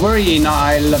not. Worry ye not.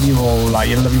 I love you all. I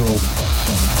love you all.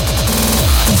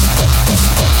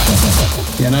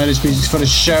 You know, this music's for the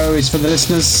show. It's for the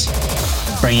listeners.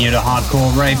 Bringing you the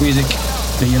hardcore rave music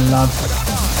that you love.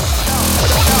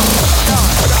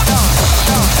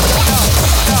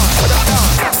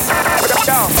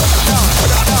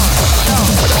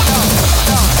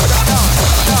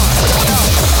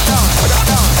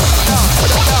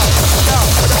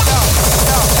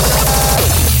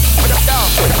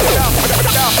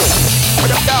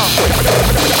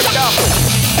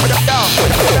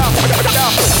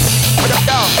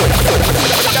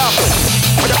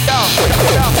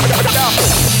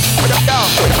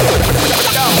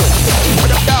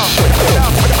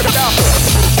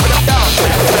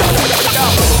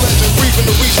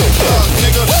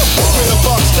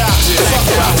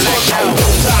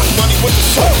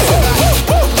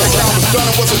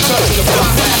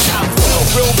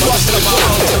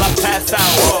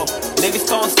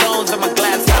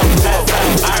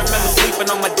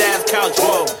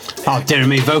 Oh dear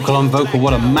me, vocal on vocal,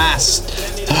 what a mass.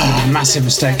 Massive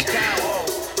mistake.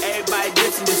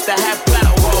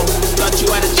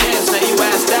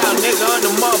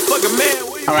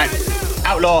 Alright,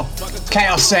 Outlaw,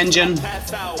 Chaos Engine.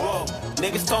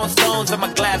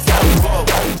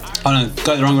 Oh no,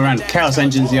 got the wrong way around. Chaos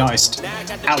Engine's the artist.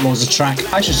 Outlaw's the track.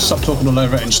 I should stop talking all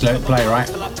over it and just let it play, right?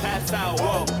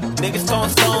 Niggas throwing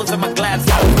stones in my glass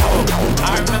house.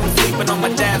 I remember sleeping on my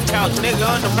dad's couch. Nigga,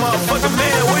 on the motherfucking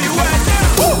man, where you at now?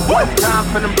 1 time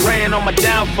for them praying on my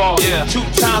downfall. 2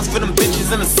 times for them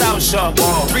bitches in the South Shore.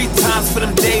 3 times for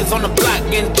them days on the block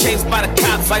getting chased by the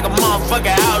cops like a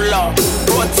motherfucking outlaw.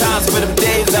 4 times for them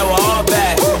days that were all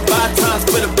bad. 5 times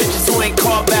for the bitches who ain't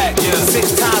called back.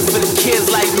 6 times for the kids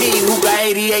like me who got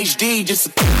ADHD just.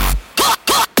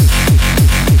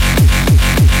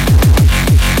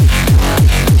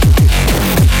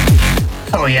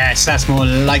 Oh yes, that's more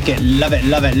like it. Love it,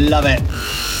 love it, love it.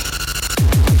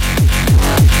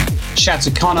 Shout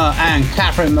to Connor and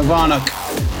Catherine McVarnock.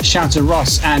 Shout to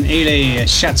Ross and Ely.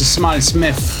 Shout to Smiley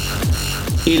Smith,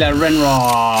 Ela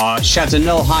Renraw. Shout to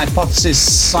Null Hypothesis,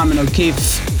 Simon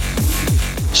O'Keefe.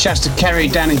 Shout to Kerry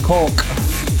down in Cork.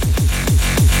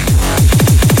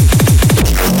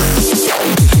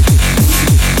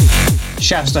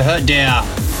 Shouts to Hurt Deer.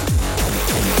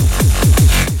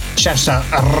 Shouts to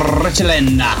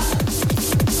Ritalin.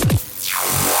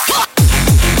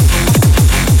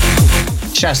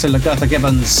 Shouts to Lagertha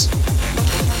Gibbons.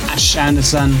 Ash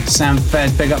Anderson. Sam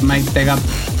Fez, big up mate, big up.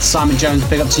 Simon Jones,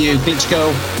 big up to you. Glitch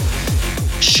Girl.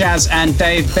 Shaz and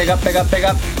Dave, big up, big up, big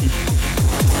up.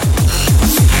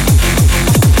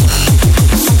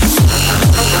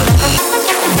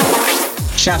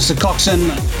 Shouts to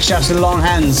Coxon. Shouts to Long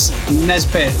Hands.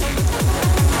 Nesbitt.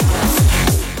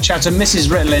 Shout to Mrs.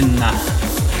 Ritalin.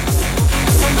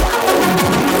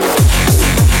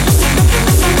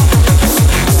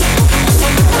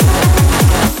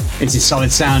 It's a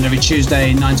solid sound every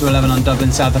Tuesday, 9 to 11 on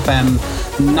Dublin South FM,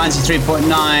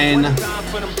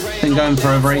 93.9. Been going for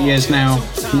over 8 years now.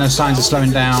 No signs of slowing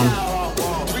down.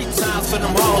 3 times for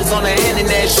them hoes on the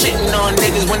internet shitting on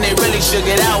niggas when they really should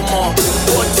get out more.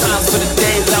 4 times for the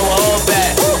days that were all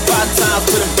bad. 5 times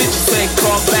for the bitches who ain't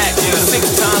called back. 6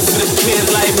 times for the kids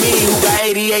like me who got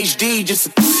ADHD just.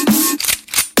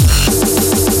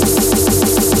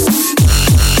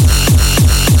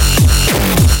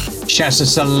 Shouts to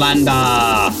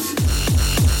Salanda.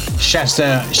 Shouts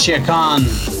to Shere Khan.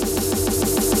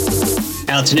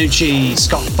 El Tanucci,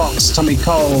 Scott Fox, Tommy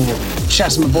Cole.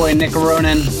 Shouts to my boy Nick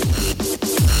Ronan.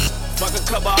 Fuck a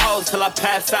couple hoes till I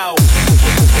pass out.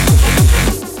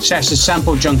 Shouts to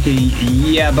Sample Junkie,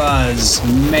 Yeah Buzz,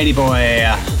 Matey Boy.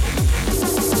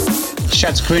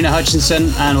 Shouts to Karina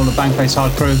Hutchinson and all the Bankface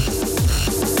Hard crew.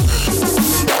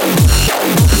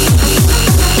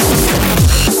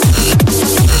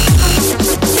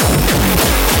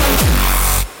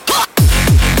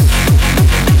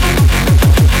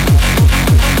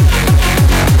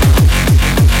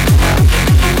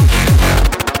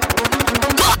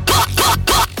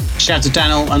 Shout out to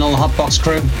Daniel and all the Hotbox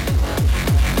crew.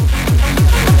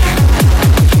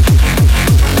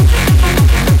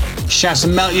 Shout out to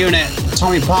Melt Unit,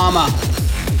 Tommy Palmer.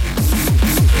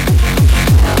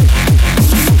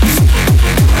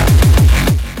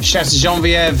 Shout out to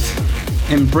Genevieve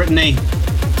in Brittany.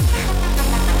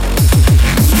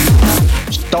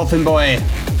 Dolphin Boy,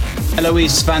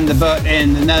 Eloise van der Bert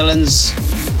in the Netherlands.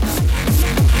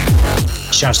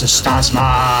 Shout out to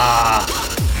Stasma.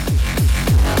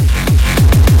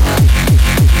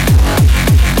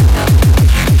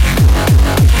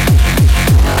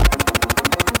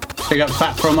 Big up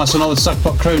Fat from us and all the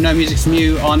Suckpot crew. No music from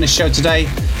you on this show today.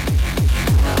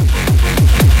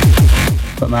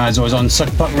 But my eyes always on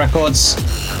Suckpot Records.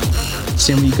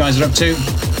 Seeing what you guys are up to.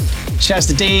 Shouts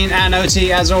to Dean and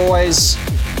Oti as always.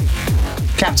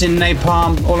 Captain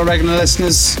Napalm, all our regular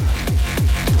listeners.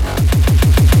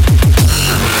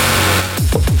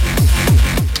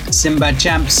 Sinbad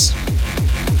Champs.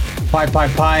 Pie Pie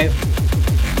Pie.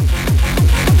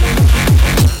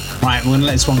 Right, we're gonna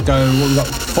let this one go. We've got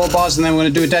 4 bars and then we're gonna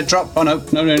do a dead drop. Oh no.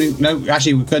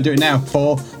 Actually, we're gonna do it now.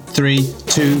 4, 3,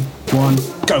 2, 1,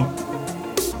 go.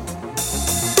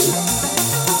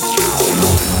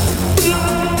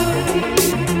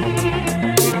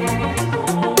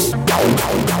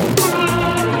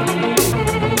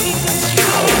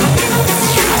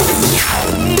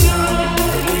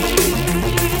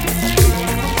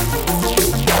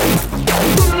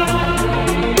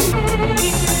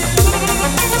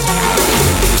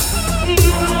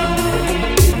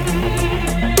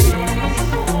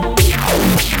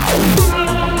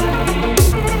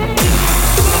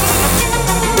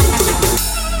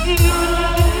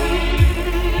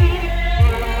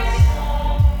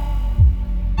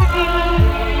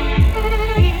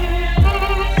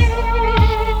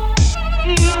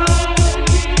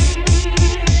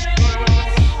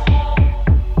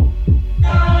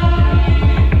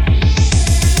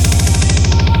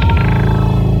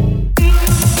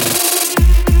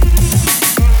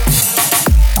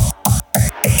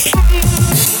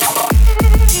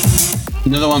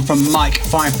 Another one from Mike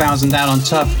 5000 out on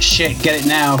Tough Shit. Get it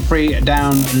now. Free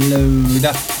download.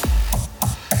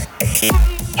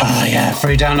 Oh yeah,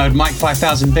 free download. Mike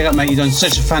 5000. Big up, mate. You've done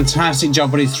such a fantastic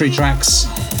job with these 3 tracks.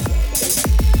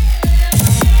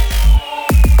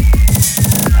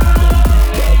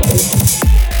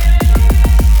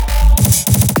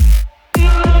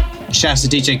 Shouts to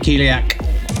DJ Kiliak.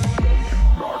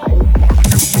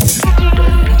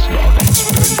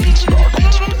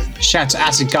 Shout out to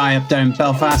Acid Guy up there in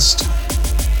Belfast.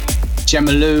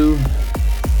 Gemma Lou.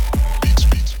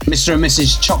 Mr. and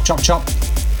Mrs. Chop Chop Chop.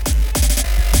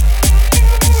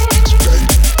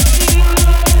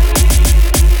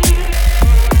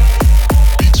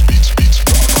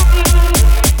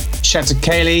 Shout out to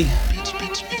Kaylee.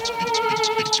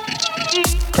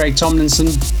 Craig Tomlinson.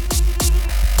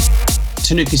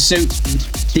 Tanuki Suit.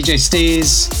 DJ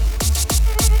Steers.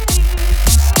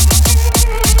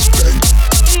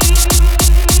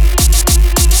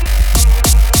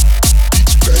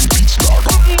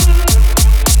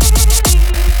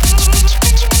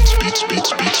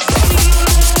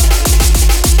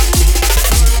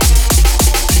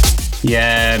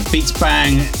 Yeah, Beats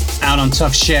Bang out on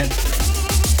Tough Shit.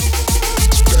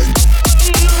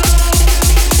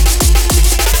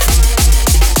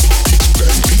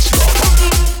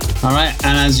 Alright,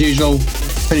 and as usual,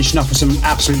 finishing off with some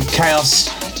absolute chaos.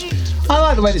 I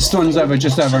like the way this runs over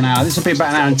just over an hour. This will be about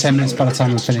an hour and 10 minutes by the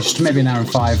time we're finished. Maybe an hour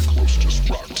and 5. Just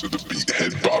rock to the beat,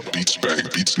 head bop, beats bang,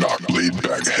 beats knock, laid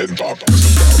back, head bop.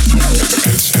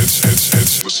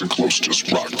 Heads, listen close,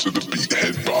 just rock to the beat,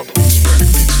 head bop, beats bang,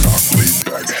 beats knock, laid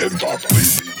back, head bop, laid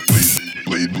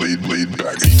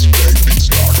back, beats bang, beats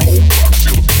knock, hold rock,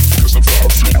 feel the beat, because the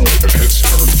vibe feel right, heads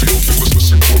turn, feel feelings,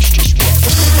 listen close, just rock to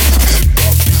the beat, head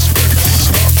bop, beats bang, beats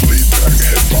knock, laid back,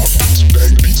 head bop, beats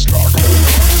bang, beats knock, hold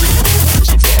rock, feel the beat, because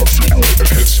the vibe feel right,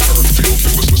 heads turn, feel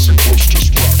feelings, listen close,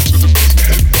 just rock to the beat,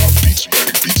 head bop, beats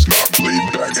bang, beats knock, laid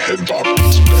back, head bop,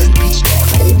 beats bang, beats knock,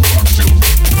 hold rock, feel the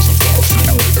beat, because the vibe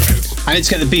feel right, heads. I need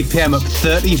to get the BPM up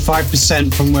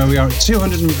 35% from where we are at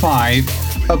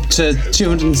 205 up to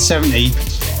 270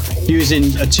 using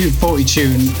a 240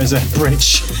 tune as a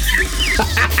bridge.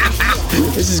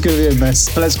 This is going to be a mess,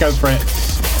 but let's go for it.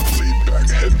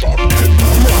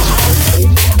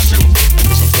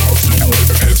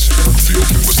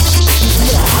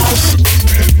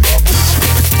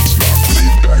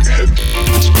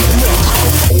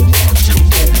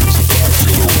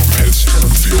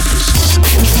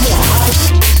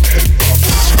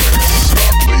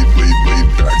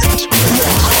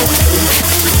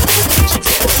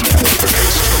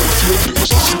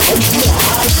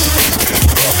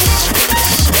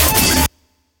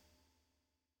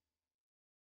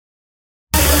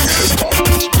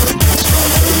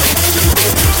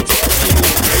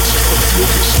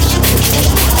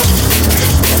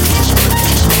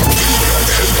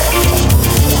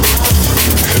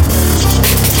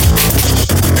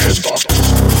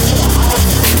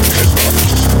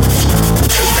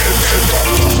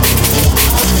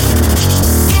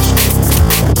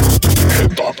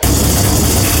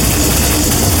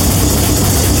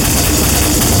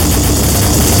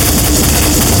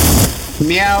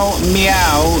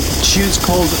 tune's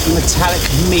called Metallic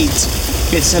Meat.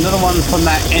 It's another one from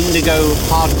that Indigo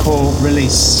hardcore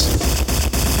release.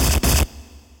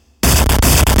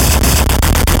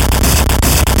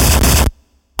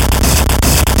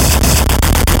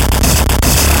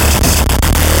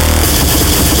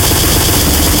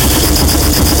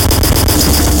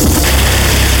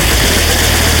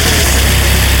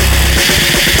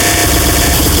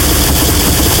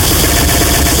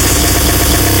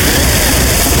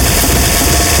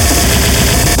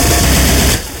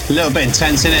 A little bit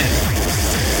intense, innit?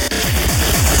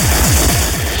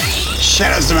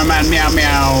 Shout outs to my man Meow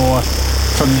Meow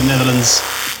from the Netherlands.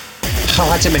 How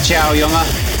had to be ciao,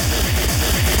 jongen.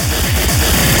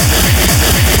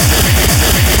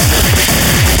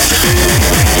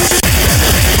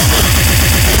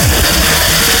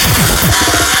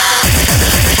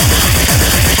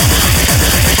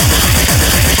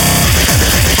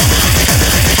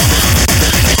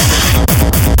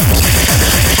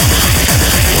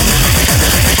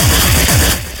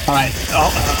 Alright,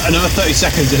 another 30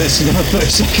 seconds of this, another 30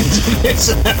 seconds of this,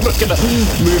 and then we're gonna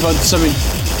move on to something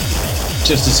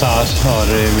just as hard. Oh,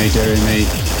 dearie me.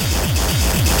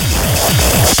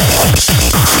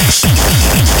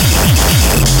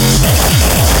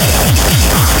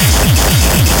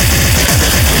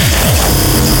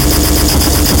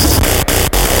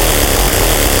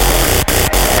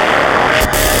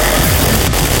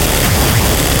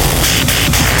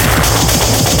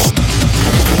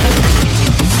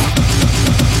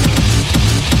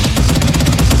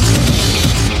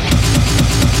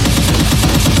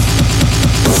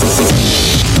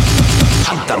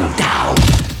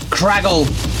 Craggle.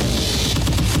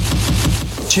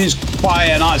 Choose by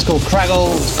an artist called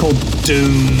Craggle. It's called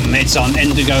Doom. It's on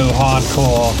Indigo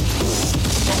Hardcore.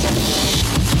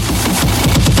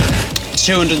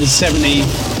 270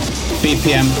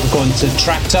 BPM according to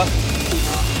Tractor.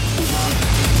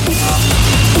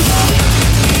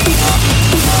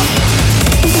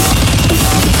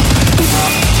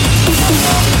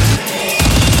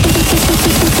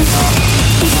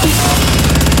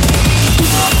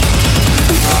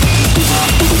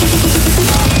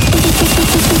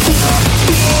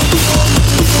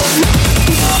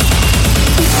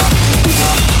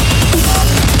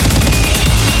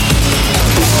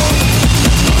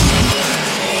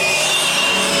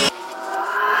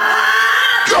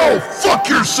 Go fuck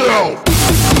yourself!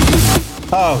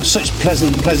 Oh, such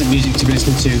pleasant music to be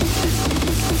listening to.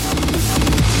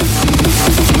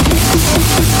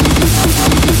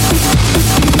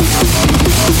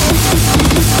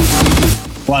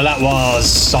 Well, that was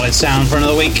solid sound for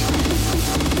another week.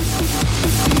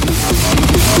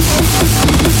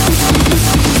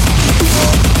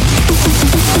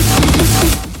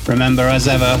 Remember, as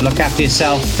ever, look after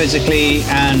yourself physically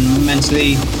and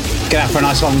mentally. Get out for a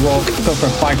nice long walk, go for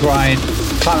a bike ride,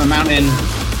 climb a mountain.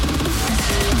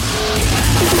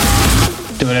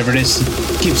 Do whatever it is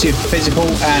that keeps your physical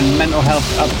and mental health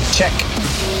up check.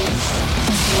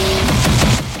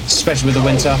 Especially with the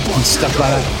winter and stuff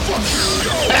like that.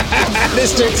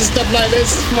 Listening to stuff like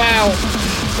this, wow.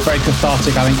 Very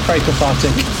cathartic, I think, very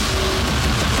cathartic.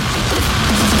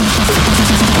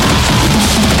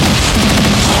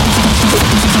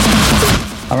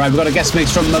 Alright, we've got a guest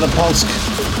mix from Mother Polsk.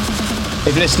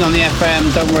 If you listen on the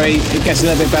FM, don't worry, it gets a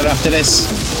little bit better after this.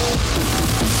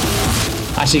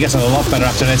 Actually, it gets a lot better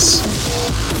after this.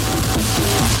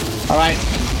 Alright,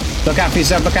 look out for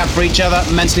yourself, look out for each other,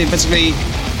 mentally and physically.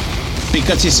 Be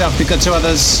good to yourself, be good to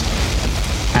others.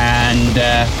 And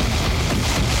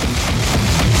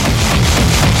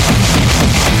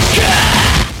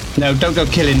no, don't go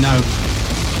killing, no.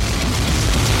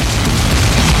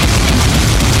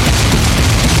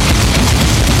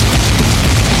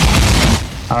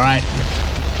 Alright,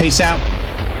 peace out.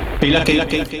 Be lucky.